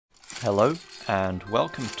Hello, and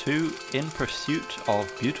welcome to In Pursuit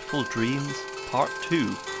of Beautiful Dreams Part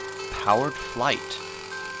 2, Powered Flight.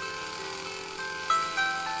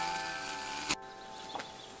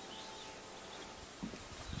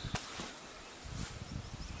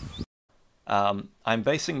 I'm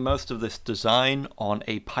basing most of this design on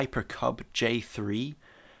a Piper Cub J3,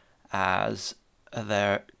 as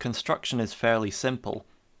their construction is fairly simple.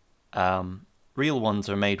 Real ones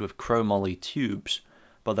are made with chromoly tubes,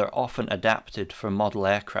 but they're often adapted for model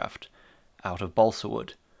aircraft out of balsa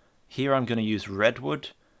wood. Here I'm going to use redwood.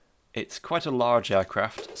 It's quite a large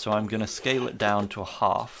aircraft, so I'm going to scale it down to a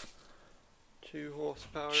half. 2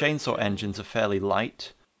 horsepower. Chainsaw engines are fairly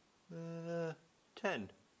light.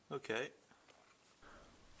 10. Okay.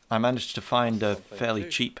 I managed to find a fairly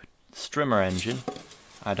cheap Strimmer engine.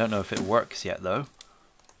 I don't know if it works yet though.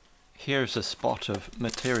 Here's a spot of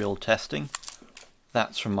material testing.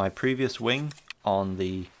 That's from my previous wing on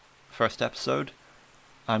the first episode.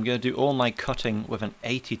 I'm going to do all my cutting with an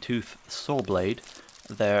 80-tooth saw blade.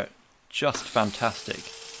 They're just fantastic.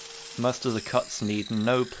 Most of the cuts need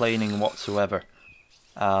no planing whatsoever.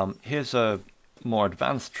 Here's a more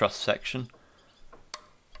advanced truss section,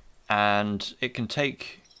 and it can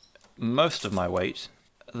take most of my weight.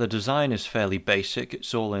 The design is fairly basic.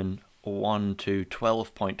 It's all in 1 to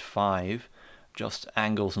 12.5, just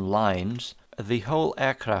angles and lines. The whole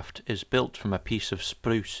aircraft is built from a piece of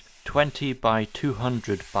spruce 20 by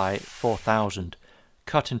 200 by 4000,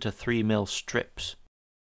 cut into 3mm strips.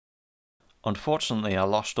 Unfortunately, I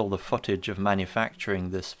lost all the footage of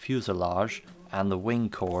manufacturing this fuselage and the wing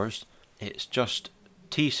cores. It's just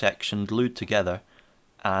T-section glued together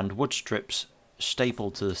and wood strips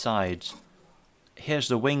stapled to the sides. Here's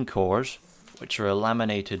the wing cores, which are a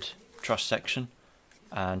laminated truss section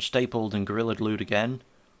and stapled and gorilla glued again.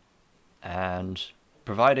 And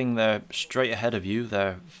providing they're straight ahead of you,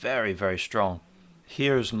 they're very, very strong.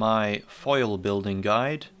 Here's my foil building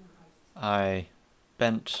guide. I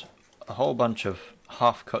bent a whole bunch of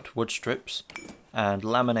half-cut wood strips and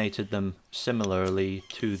laminated them similarly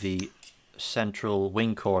to the central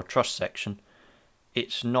wing core truss section.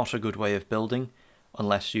 It's not a good way of building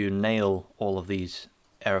unless you nail all of these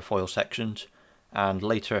airfoil sections, and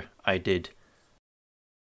later I did.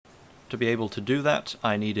 To be able to do that,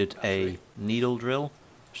 I needed a needle drill,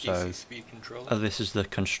 so this is the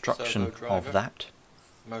construction of that.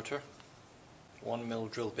 Motor,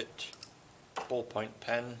 1mm drill bit, ballpoint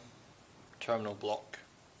pen, terminal block,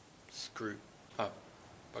 screw. Oh,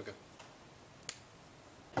 bugger.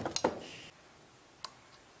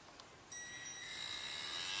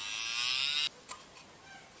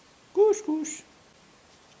 Goose, goose.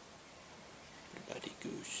 Bloody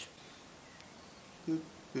goose. Boop,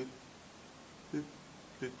 boop. Boop,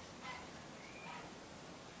 boop.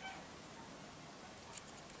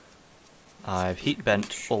 I've heat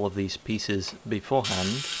bent all of these pieces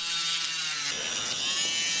beforehand.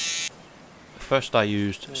 First I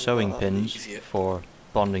used sewing pins for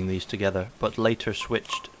bonding these together, but later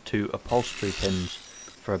switched to upholstery pins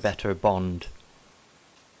for a better bond.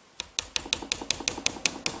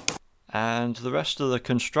 And the rest of the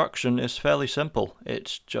construction is fairly simple.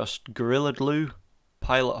 It's just Gorilla Glue,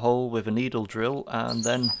 pilot hole with a needle drill, and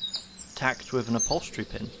then tacked with an upholstery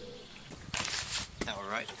pin.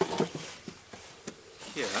 Alright.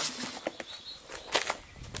 Here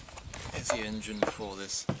is the engine for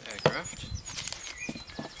this aircraft.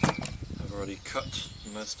 I've already cut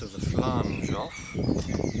most of the flange off.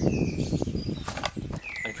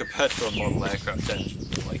 And compared to a model aircraft engine,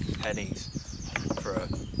 they're like pennies for a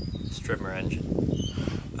Strimmer engine.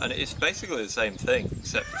 And it's basically the same thing,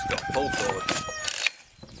 except it's got pull forward.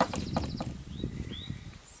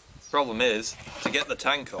 Problem is, to get the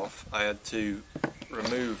tank off, I had to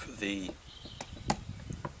remove the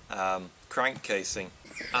crank casing.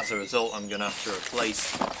 As a result, I'm going to have to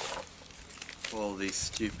replace all these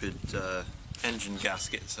stupid engine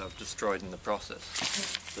gaskets I've destroyed in the process.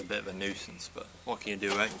 It's a bit of a nuisance, but what can you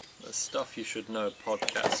do, eh? The Stuff You Should Know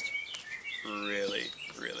podcast. Really,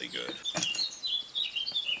 really good.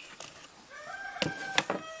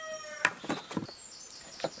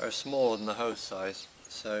 They're smaller than the hose size,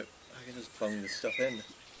 so I can just bung this stuff in.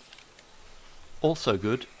 Also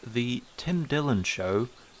good, the Tim Dillon Show,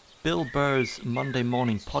 Bill Burr's Monday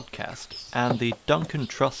Morning Podcast, and the Duncan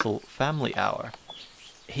Trussell Family Hour.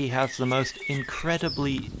 He has the most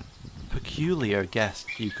incredibly peculiar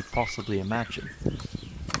guests you could possibly imagine,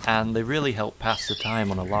 and they really help pass the time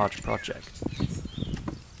on a large project.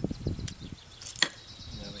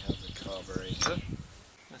 Now we have the carburetor.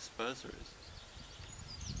 I suppose there is.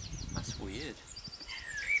 That's weird.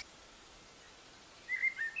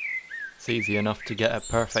 easy enough to get a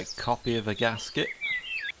perfect copy of a gasket.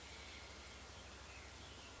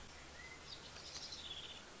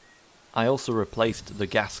 I also replaced the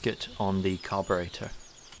gasket on the carburetor.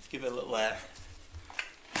 Let's give it a little air.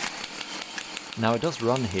 Now it does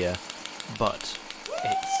run here, but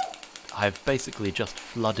I've basically just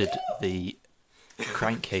flooded the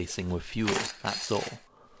crank casing with fuel, that's all.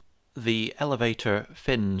 The elevator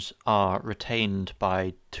fins are retained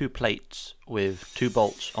by two plates with 2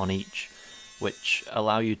 bolts on each, which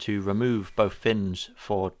allow you to remove both fins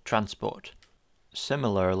for transport.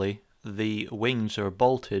 Similarly, the wings are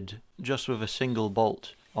bolted just with a single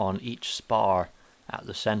bolt on each spar at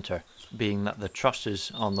the center, being that the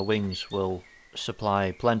trusses on the wings will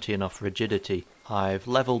supply plenty enough rigidity. I've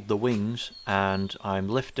leveled the wings and I'm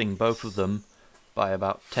lifting both of them by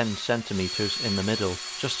about 10 centimeters in the middle,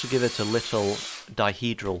 just to give it a little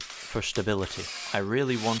dihedral for stability. I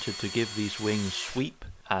really wanted to give these wings sweep,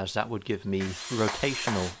 as that would give me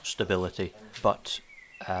rotational stability, but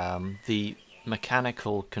the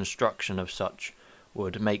mechanical construction of such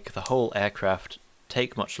would make the whole aircraft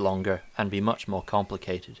take much longer and be much more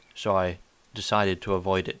complicated, so I decided to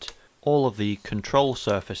avoid it. All of the control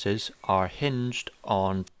surfaces are hinged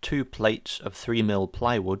on 2 plates of 3mm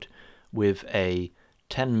plywood with a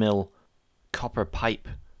 10mm copper pipe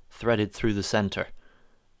threaded through the center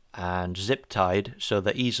and zip tied so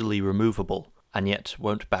they're easily removable and yet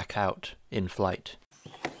won't back out in flight.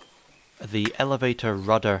 The elevator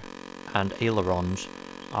rudder and ailerons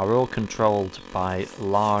are all controlled by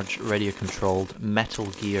large radio-controlled Metal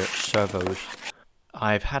Gear servos.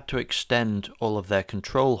 I've had to extend all of their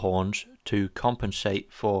control horns to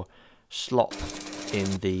compensate for slop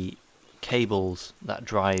in the cables that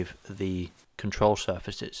drive the control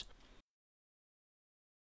surfaces.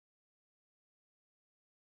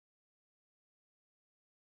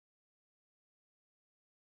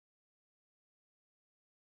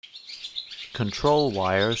 Control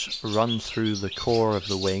wires run through the core of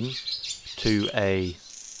the wing to a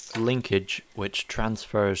linkage which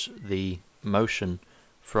transfers the motion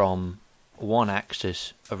from one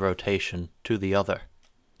axis of rotation to the other.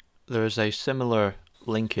 There is a similar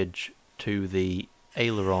linkage to the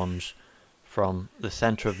ailerons from the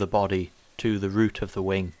center of the body to the root of the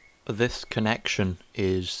wing. This connection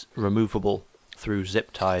is removable through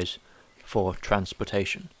zip ties for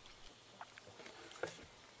transportation.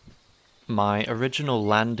 My original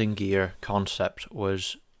landing gear concept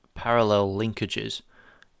was parallel linkages,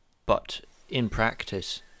 but in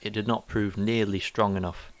practice it did not prove nearly strong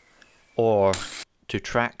enough, or to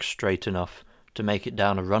track straight enough to make it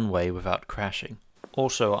down a runway without crashing.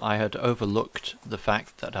 Also, I had overlooked the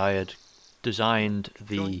fact that I had designed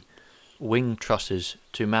the wing trusses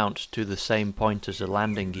to mount to the same point as the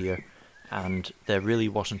landing gear, and there really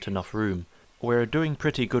wasn't enough room. We're doing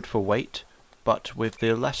pretty good for weight, but with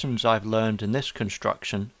the lessons I've learned in this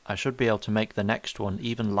construction, I should be able to make the next one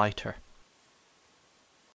even lighter.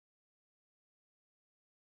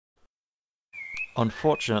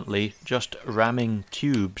 Unfortunately, just ramming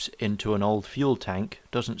tubes into an old fuel tank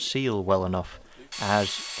doesn't seal well enough, as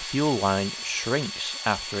fuel line shrinks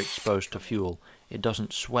after exposed to fuel. It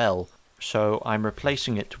doesn't swell, so I'm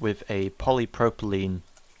replacing it with a polypropylene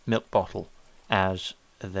milk bottle, as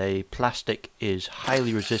the plastic is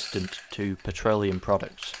highly resistant to petroleum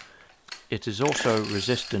products. It is also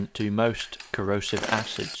resistant to most corrosive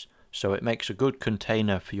acids, so it makes a good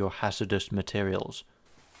container for your hazardous materials.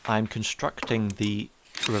 I'm constructing the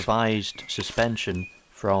revised suspension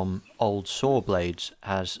from old saw blades,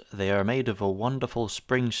 as they are made of a wonderful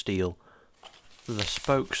spring steel. The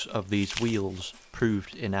spokes of these wheels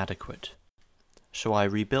proved inadequate, so I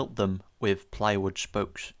rebuilt them with plywood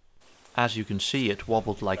spokes. As you can see, it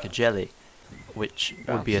wobbled like a jelly, which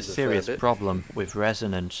would be a serious problem with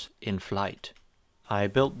resonance in flight. I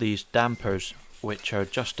built these dampers, which are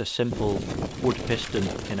just a simple wood piston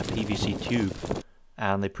in a PVC tube,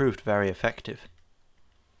 and they proved very effective.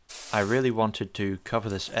 I really wanted to cover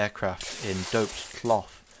this aircraft in doped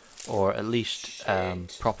cloth, or at least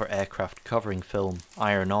proper aircraft covering film,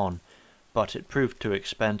 iron-on, but it proved too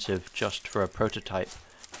expensive just for a prototype,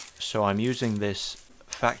 so I'm using this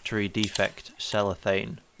factory defect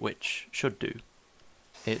cellophane, which should do.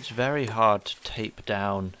 It's very hard to tape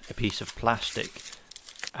down a piece of plastic,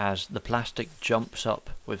 as the plastic jumps up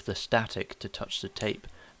with the static to touch the tape,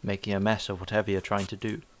 making a mess of whatever you're trying to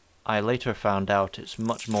do. I later found out it's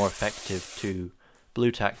much more effective to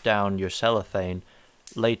blue tack down your cellophane,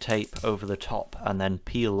 lay tape over the top, and then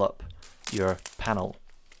peel up your panel.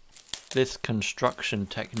 This construction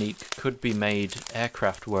technique could be made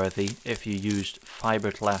aircraft worthy if you used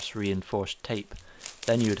fiberglass reinforced tape.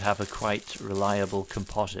 Then you'd have a quite reliable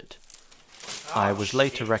composite. I was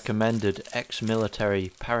later recommended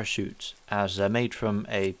ex-military parachutes as they're made from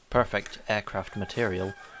a perfect aircraft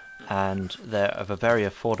material and they're of a very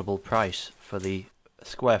affordable price for the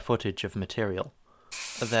square footage of material.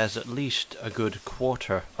 There's at least a good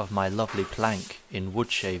quarter of my lovely plank in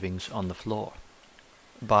wood shavings on the floor.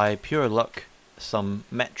 By pure luck, some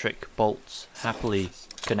metric bolts happily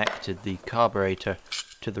connected the carburetor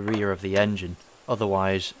to the rear of the engine,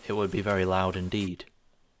 otherwise it would be very loud indeed.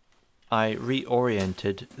 I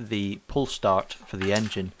reoriented the pull start for the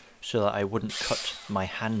engine so that I wouldn't cut my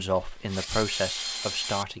hands off in the process of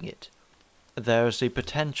starting it. There's the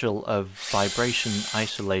potential of vibration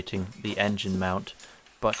isolating the engine mount,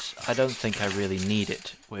 but I don't think I really need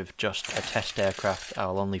it. With just a test aircraft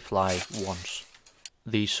I'll only fly once.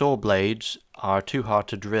 The saw blades are too hard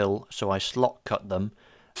to drill, so I slot cut them,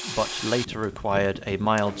 but later required a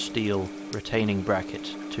mild steel retaining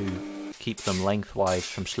bracket to keep them lengthwise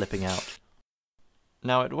from slipping out.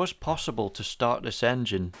 Now it was possible to start this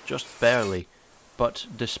engine just barely, but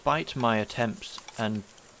despite my attempts and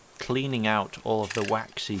cleaning out all of the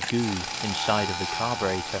waxy goo inside of the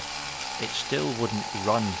carburetor, it still wouldn't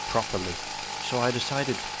run properly. So I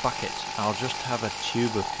decided, fuck it, I'll just have a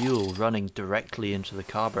tube of fuel running directly into the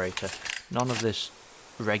carburetor, none of this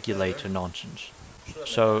regulator nonsense.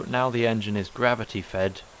 So now the engine is gravity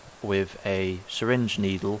fed with a syringe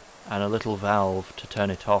needle and a little valve to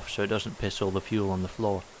turn it off so it doesn't piss all the fuel on the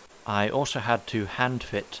floor. I also had to hand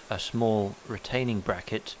fit a small retaining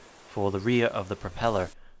bracket for the rear of the propeller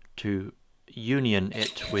to union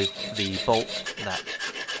it with the bolt that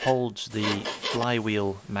holds the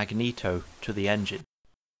flywheel magneto to the engine.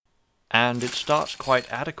 And it starts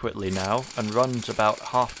quite adequately now and runs about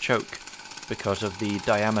half choke because of the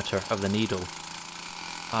diameter of the needle.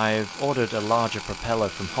 I've ordered a larger propeller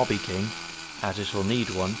from Hobby King, as it will need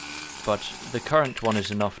one, but the current one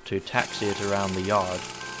is enough to taxi it around the yard,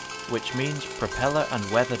 which means propeller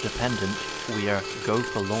and weather dependent, we are go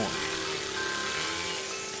for launch.